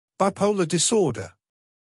Bipolar disorder.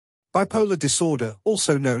 Bipolar disorder,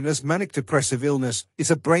 also known as manic depressive illness,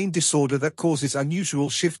 is a brain disorder that causes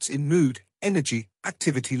unusual shifts in mood, energy,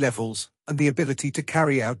 activity levels, and the ability to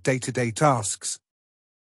carry out day-to-day tasks.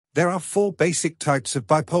 There are 4 basic types of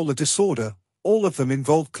bipolar disorder. All of them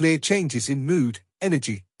involve clear changes in mood,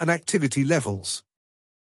 energy, and activity levels.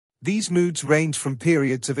 These moods range from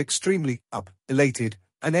periods of extremely up, elated,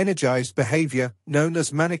 and energized behavior, known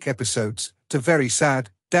as manic episodes, to very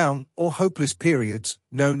sad, down, or hopeless periods,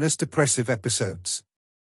 known as depressive episodes.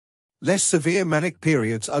 Less severe manic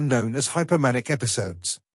periods are known as hypomanic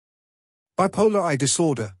episodes. Bipolar I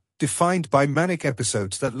disorder, defined by manic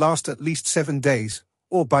episodes that last at least 7 days,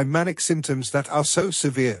 or by manic symptoms that are so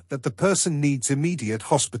severe that the person needs immediate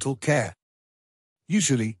hospital care.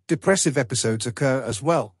 Usually, depressive episodes occur as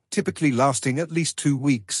well, typically lasting at least 2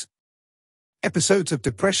 weeks. Episodes of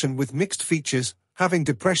depression with mixed features, having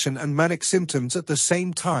depression and manic symptoms at the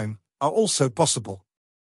same time, are also possible.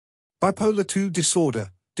 Bipolar II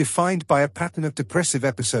disorder, defined by a pattern of depressive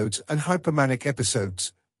episodes and hypomanic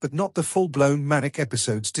episodes, but not the full-blown manic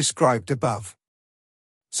episodes described above.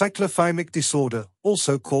 Cyclothymic disorder,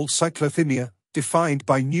 also called cyclothymia, defined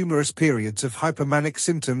by numerous periods of hypomanic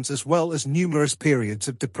symptoms as well as numerous periods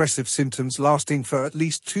of depressive symptoms lasting for at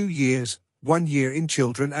least 2 years, 1 year in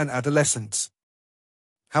children and adolescents.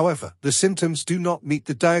 However, the symptoms do not meet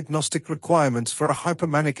the diagnostic requirements for a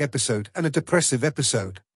hypomanic episode and a depressive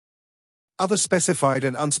episode. Other specified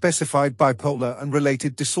and unspecified bipolar and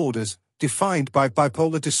related disorders, defined by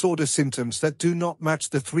bipolar disorder symptoms that do not match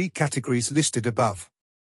the 3 categories listed above.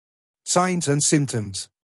 Signs and symptoms.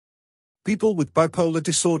 People with bipolar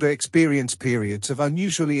disorder experience periods of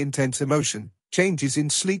unusually intense emotion, changes in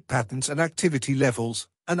sleep patterns and activity levels,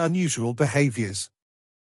 and unusual behaviors.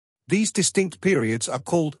 These distinct periods are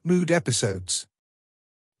called mood episodes.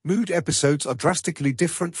 Mood episodes are drastically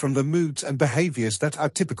different from the moods and behaviors that are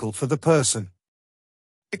typical for the person.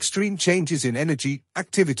 Extreme changes in energy,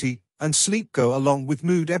 activity, and sleep go along with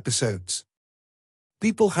mood episodes.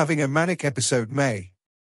 People having a manic episode may.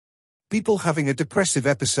 People having a depressive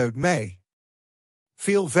episode may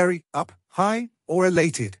feel very up, high, or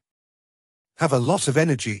elated. Have a lot of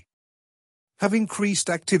energy. Have increased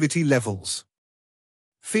activity levels.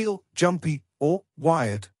 Feel jumpy or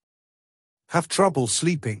wired. Have trouble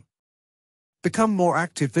sleeping. Become more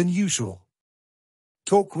active than usual.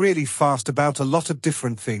 Talk really fast about a lot of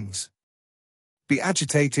different things. Be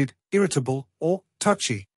agitated, irritable, or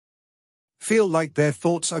touchy. Feel like their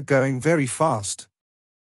thoughts are going very fast.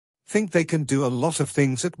 Think they can do a lot of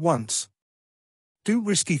things at once. Do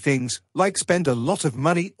risky things, like spend a lot of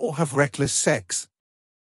money or have reckless sex.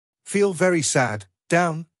 Feel very sad,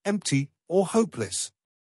 down, empty, or hopeless.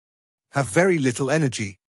 Have very little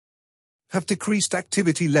energy. Have decreased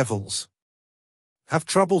activity levels. Have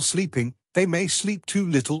trouble sleeping, they may sleep too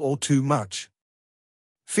little or too much.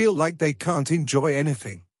 Feel like they can't enjoy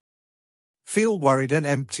anything. Feel worried and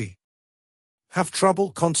empty. Have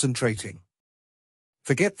trouble concentrating.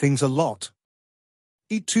 Forget things a lot.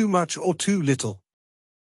 Eat too much or too little.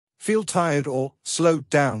 Feel tired or slowed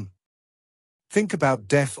down. Think about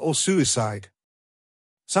death or suicide.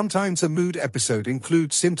 Sometimes a mood episode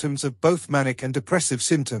includes symptoms of both manic and depressive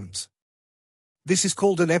symptoms. This is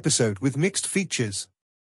called an episode with mixed features.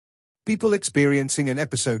 People experiencing an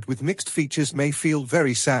episode with mixed features may feel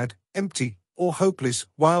very sad, empty, or hopeless,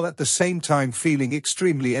 while at the same time feeling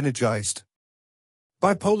extremely energized.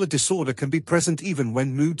 Bipolar disorder can be present even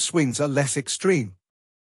when mood swings are less extreme.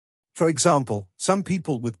 For example, some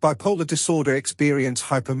people with bipolar disorder experience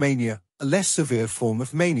hypomania, a less severe form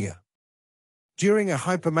of mania. During a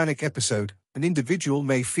hypomanic episode, an individual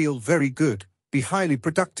may feel very good, be highly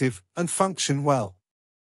productive, and function well.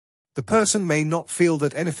 The person may not feel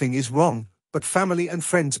that anything is wrong, but family and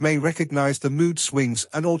friends may recognize the mood swings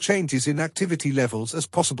and all changes in activity levels as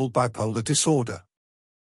possible bipolar disorder.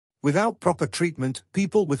 Without proper treatment,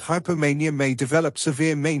 people with hypomania may develop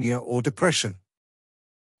severe mania or depression.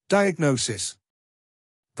 Diagnosis.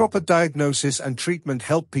 Proper diagnosis and treatment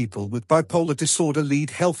help people with bipolar disorder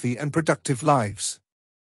lead healthy and productive lives.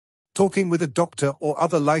 Talking with a doctor or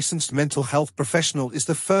other licensed mental health professional is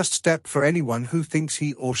the first step for anyone who thinks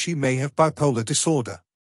he or she may have bipolar disorder.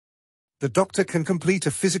 The doctor can complete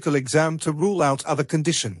a physical exam to rule out other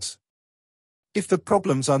conditions. If the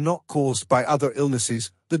problems are not caused by other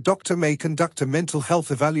illnesses, the doctor may conduct a mental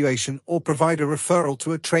health evaluation or provide a referral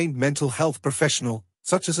to a trained mental health professional,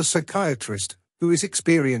 such as a psychiatrist, who is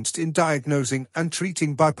experienced in diagnosing and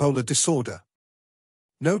treating bipolar disorder.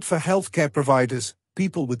 Note for healthcare providers: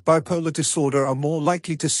 people with bipolar disorder are more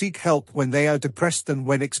likely to seek help when they are depressed than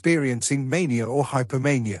when experiencing mania or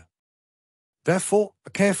hypomania. Therefore,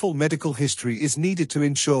 a careful medical history is needed to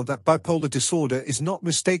ensure that bipolar disorder is not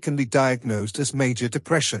mistakenly diagnosed as major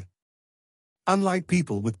depression. Unlike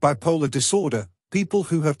people with bipolar disorder, people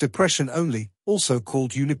who have depression only, also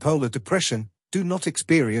called unipolar depression, do not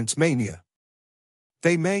experience mania.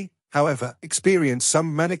 They may, however, experience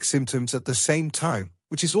some manic symptoms at the same time,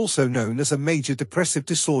 which is also known as a major depressive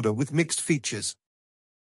disorder with mixed features.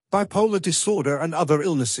 Bipolar disorder and other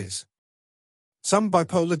illnesses. Some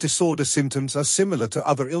bipolar disorder symptoms are similar to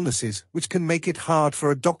other illnesses, which can make it hard for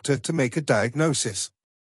a doctor to make a diagnosis.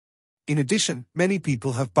 In addition, many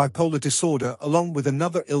people have bipolar disorder along with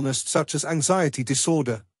another illness such as anxiety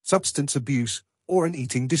disorder, substance abuse, or an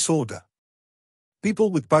eating disorder. People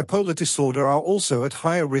with bipolar disorder are also at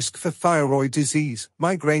higher risk for thyroid disease,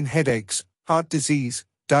 migraine headaches, heart disease,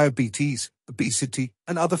 diabetes, obesity,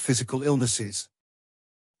 and other physical illnesses.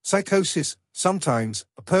 Psychosis. Sometimes,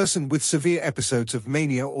 a person with severe episodes of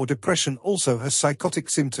mania or depression also has psychotic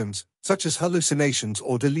symptoms, such as hallucinations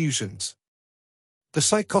or delusions. The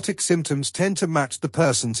psychotic symptoms tend to match the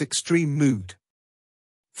person's extreme mood.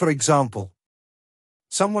 For example,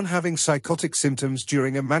 someone having psychotic symptoms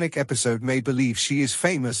during a manic episode may believe she is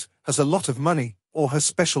famous, has a lot of money, or has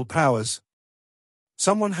special powers.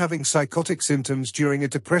 Someone having psychotic symptoms during a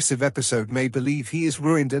depressive episode may believe he is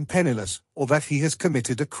ruined and penniless, or that he has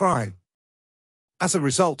committed a crime. As a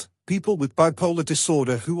result, people with bipolar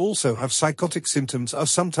disorder who also have psychotic symptoms are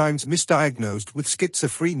sometimes misdiagnosed with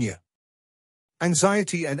schizophrenia.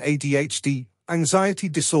 Anxiety and ADHD. Anxiety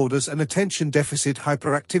disorders and attention deficit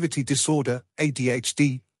hyperactivity disorder,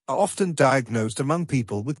 ADHD, are often diagnosed among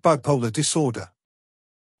people with bipolar disorder.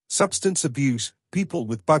 Substance abuse. People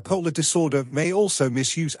with bipolar disorder may also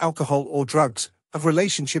misuse alcohol or drugs, have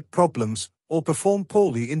relationship problems, or perform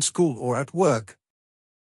poorly in school or at work.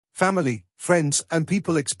 Family, friends, and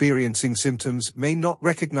people experiencing symptoms may not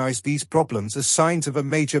recognize these problems as signs of a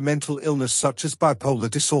major mental illness such as bipolar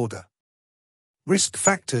disorder. Risk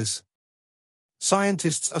factors.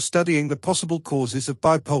 Scientists are studying the possible causes of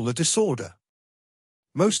bipolar disorder.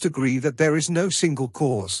 Most agree that there is no single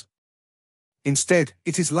cause. Instead,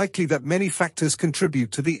 it is likely that many factors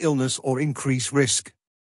contribute to the illness or increase risk.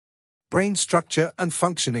 Brain structure and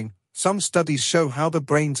functioning. Some studies show how the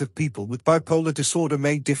brains of people with bipolar disorder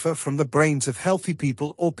may differ from the brains of healthy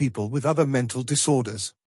people or people with other mental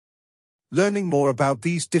disorders. Learning more about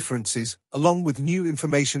these differences, along with new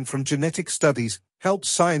information from genetic studies, helps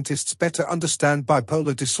scientists better understand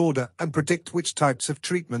bipolar disorder and predict which types of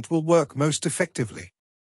treatment will work most effectively.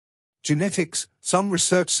 Genetics. Some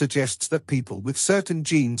research suggests that people with certain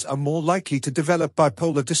genes are more likely to develop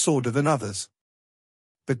bipolar disorder than others.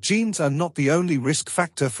 But genes are not the only risk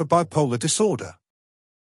factor for bipolar disorder.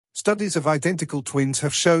 Studies of identical twins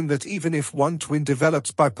have shown that even if one twin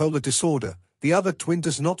develops bipolar disorder, the other twin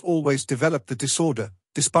does not always develop the disorder,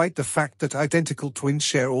 despite the fact that identical twins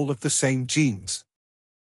share all of the same genes.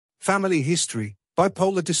 Family history.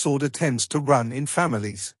 Bipolar disorder tends to run in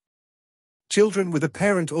families. Children with a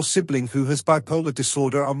parent or sibling who has bipolar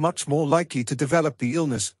disorder are much more likely to develop the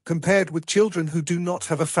illness, compared with children who do not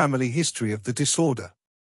have a family history of the disorder.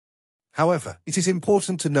 However, it is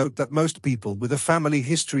important to note that most people with a family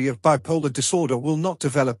history of bipolar disorder will not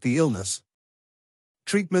develop the illness.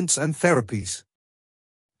 Treatments and therapies.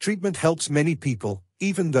 Treatment helps many people,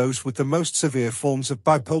 even those with the most severe forms of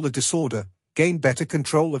bipolar disorder, gain better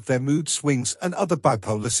control of their mood swings and other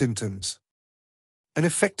bipolar symptoms. An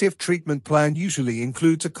effective treatment plan usually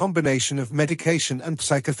includes a combination of medication and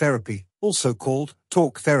psychotherapy, also called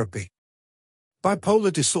talk therapy.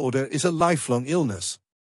 Bipolar disorder is a lifelong illness.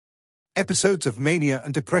 Episodes of mania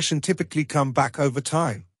and depression typically come back over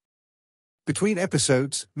time. Between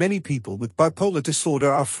episodes, many people with bipolar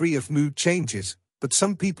disorder are free of mood changes, but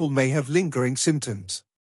some people may have lingering symptoms.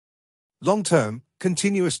 Long-term,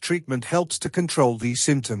 continuous treatment helps to control these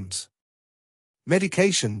symptoms.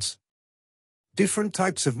 Medications. Different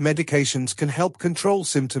types of medications can help control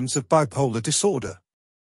symptoms of bipolar disorder.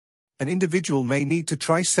 An individual may need to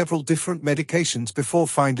try several different medications before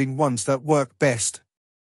finding ones that work best.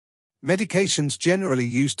 Medications generally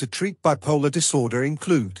used to treat bipolar disorder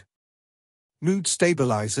include mood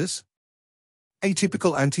stabilizers,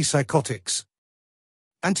 atypical antipsychotics,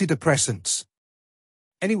 antidepressants.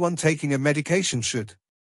 Anyone taking a medication should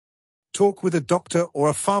talk with a doctor or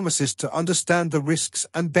a pharmacist to understand the risks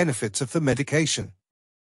and benefits of the medication.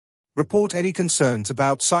 Report any concerns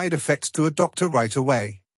about side effects to a doctor right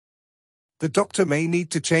away. The doctor may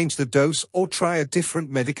need to change the dose or try a different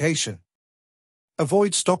medication.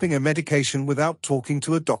 Avoid stopping a medication without talking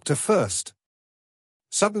to a doctor first.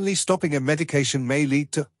 Suddenly stopping a medication may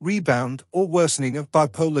lead to rebound or worsening of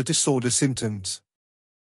bipolar disorder symptoms.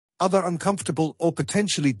 Other uncomfortable or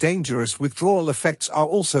potentially dangerous withdrawal effects are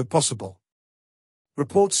also possible.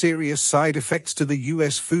 Report serious side effects to the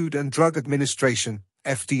U.S. Food and Drug Administration,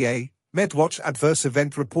 FDA, MedWatch Adverse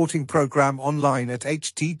Event Reporting Program online at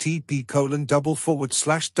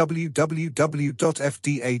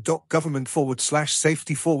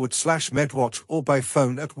http://www.fda.government/safety/medwatch or by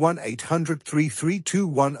phone at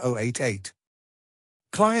 1-800-332-1088.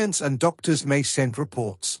 Clients and doctors may send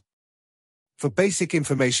reports. For basic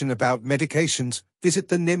information about medications, visit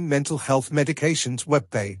the NIM Mental Health Medications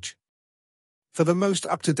webpage. For the most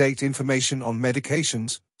up-to-date information on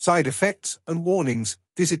medications, side effects, and warnings,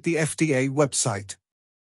 visit the FDA website.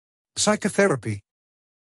 Psychotherapy.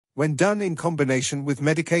 When done in combination with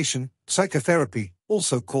medication, psychotherapy,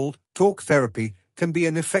 also called talk therapy, can be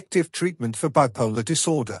an effective treatment for bipolar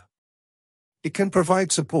disorder. It can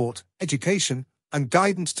provide support, education, and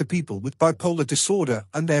guidance to people with bipolar disorder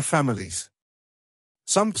and their families.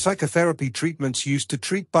 Some psychotherapy treatments used to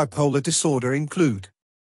treat bipolar disorder include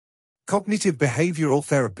cognitive behavioral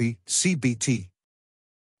therapy, CBT,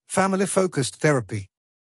 family-focused therapy,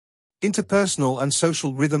 interpersonal and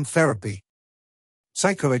social rhythm therapy,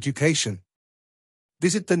 psychoeducation.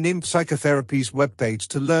 Visit the NIM Psychotherapies webpage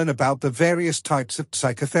to learn about the various types of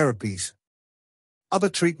psychotherapies. Other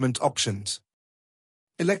treatment options.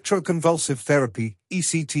 Electroconvulsive therapy,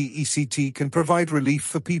 ECT. ECT can provide relief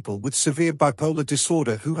for people with severe bipolar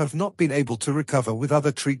disorder who have not been able to recover with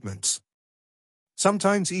other treatments.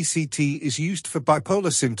 Sometimes ECT is used for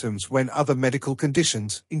bipolar symptoms when other medical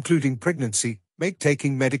conditions, including pregnancy, make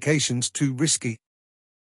taking medications too risky.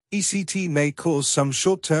 ECT may cause some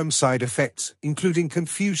short-term side effects, including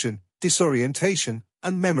confusion, disorientation,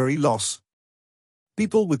 and memory loss.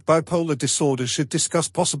 People with bipolar disorder should discuss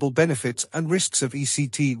possible benefits and risks of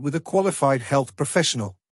ECT with a qualified health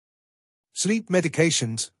professional. Sleep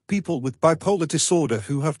medications. People with bipolar disorder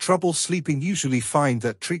who have trouble sleeping usually find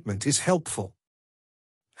that treatment is helpful.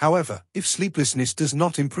 However, if sleeplessness does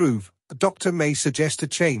not improve, a doctor may suggest a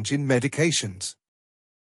change in medications.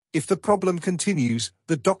 If the problem continues,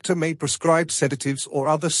 the doctor may prescribe sedatives or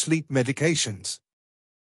other sleep medications.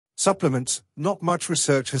 Supplements. Not much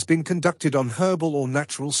research has been conducted on herbal or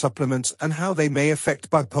natural supplements and how they may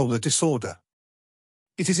affect bipolar disorder.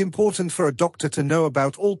 It is important for a doctor to know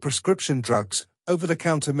about all prescription drugs,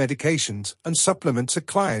 over-the-counter medications, and supplements a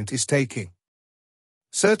client is taking.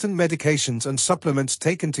 Certain medications and supplements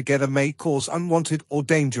taken together may cause unwanted or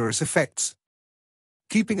dangerous effects.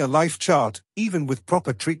 Keeping a life chart. Even with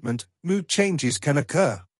proper treatment, mood changes can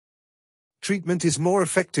occur. Treatment is more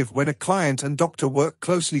effective when a client and doctor work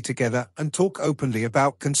closely together and talk openly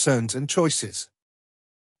about concerns and choices.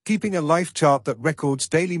 Keeping a life chart that records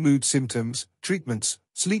daily mood symptoms, treatments,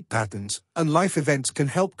 sleep patterns, and life events can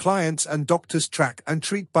help clients and doctors track and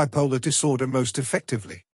treat bipolar disorder most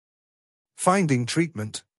effectively. Finding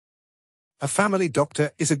treatment. A family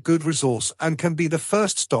doctor is a good resource and can be the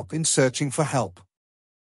first stop in searching for help.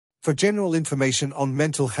 For general information on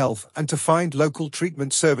mental health and to find local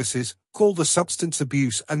treatment services, call the Substance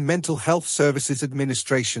Abuse and Mental Health Services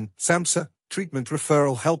Administration, SAMHSA, Treatment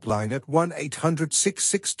Referral Helpline at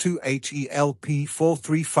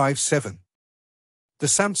 1-800-662-HELP-4357. The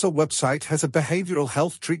SAMHSA website has a behavioral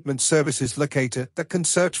health treatment services locator that can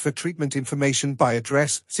search for treatment information by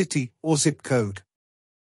address, city, or zip code.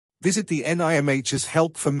 Visit the NIMH's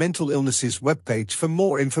Help for Mental Illnesses webpage for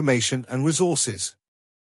more information and resources.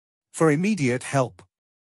 For immediate help.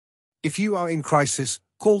 If you are in crisis,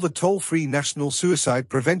 call the toll-free National Suicide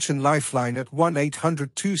Prevention Lifeline at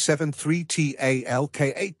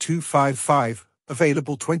 1-800-273-TALK-8255,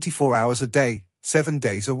 available 24 hours a day, 7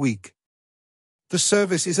 days a week. The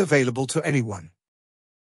service is available to anyone.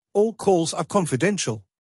 All calls are confidential.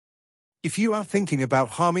 If you are thinking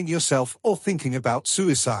about harming yourself or thinking about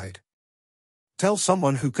suicide, tell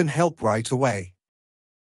someone who can help right away.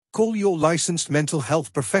 Call your licensed mental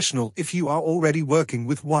health professional if you are already working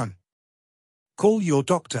with one. Call your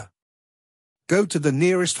doctor. Go to the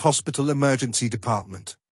nearest hospital emergency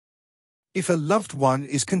department. If a loved one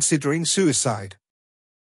is considering suicide,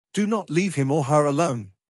 do not leave him or her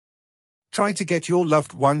alone. Try to get your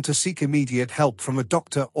loved one to seek immediate help from a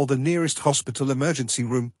doctor or the nearest hospital emergency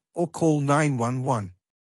room, or call 911.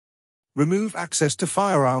 Remove access to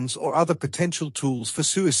firearms or other potential tools for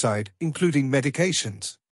suicide, including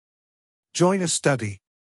medications. Join a study.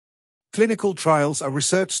 Clinical trials are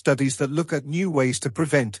research studies that look at new ways to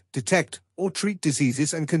prevent, detect, or treat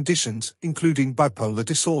diseases and conditions, including bipolar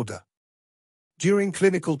disorder. During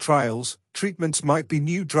clinical trials, treatments might be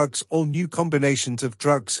new drugs or new combinations of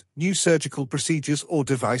drugs, new surgical procedures or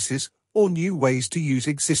devices, or new ways to use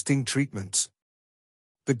existing treatments.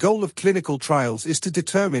 The goal of clinical trials is to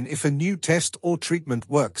determine if a new test or treatment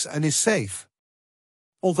works and is safe.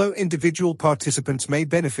 Although individual participants may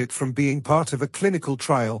benefit from being part of a clinical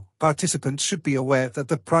trial, participants should be aware that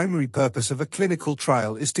the primary purpose of a clinical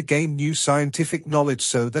trial is to gain new scientific knowledge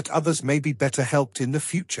so that others may be better helped in the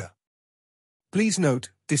future. Please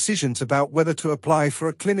note, decisions about whether to apply for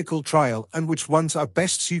a clinical trial and which ones are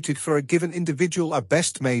best suited for a given individual are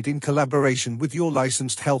best made in collaboration with your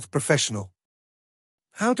licensed health professional.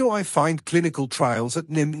 How do I find clinical trials at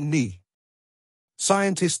NIM?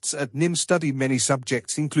 Scientists at NIM study many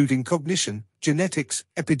subjects including cognition, genetics,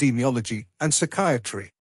 epidemiology, and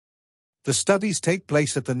psychiatry. The studies take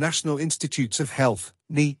place at the National Institutes of Health,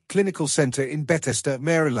 NI, Clinical Center in Bethesda,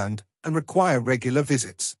 Maryland, and require regular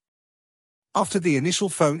visits. After the initial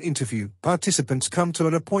phone interview, participants come to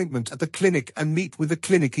an appointment at the clinic and meet with a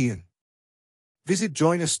clinician. Visit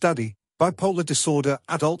Join a Study, Bipolar Disorder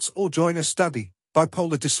Adults or Join a Study,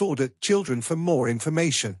 Bipolar Disorder Children for more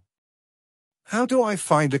information. How do I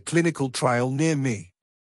find a clinical trial near me?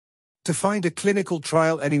 To find a clinical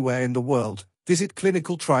trial anywhere in the world, visit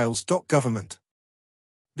clinicaltrials.government.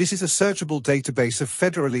 This is a searchable database of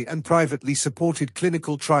federally and privately supported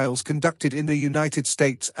clinical trials conducted in the United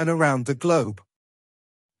States and around the globe.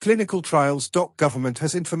 Clinicaltrials.government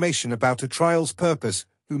has information about a trial's purpose,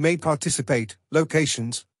 who may participate,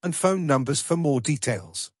 locations, and phone numbers for more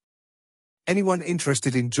details. Anyone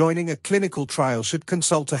interested in joining a clinical trial should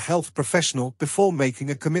consult a health professional before making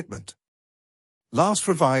a commitment. Last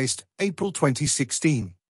revised, April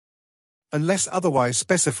 2016. Unless otherwise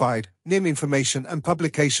specified, NIM information and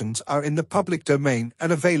publications are in the public domain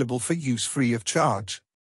and available for use free of charge.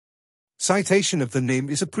 Citation of the NIM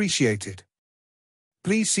is appreciated.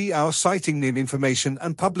 Please see our Citing NIM Information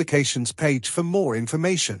and Publications page for more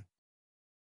information.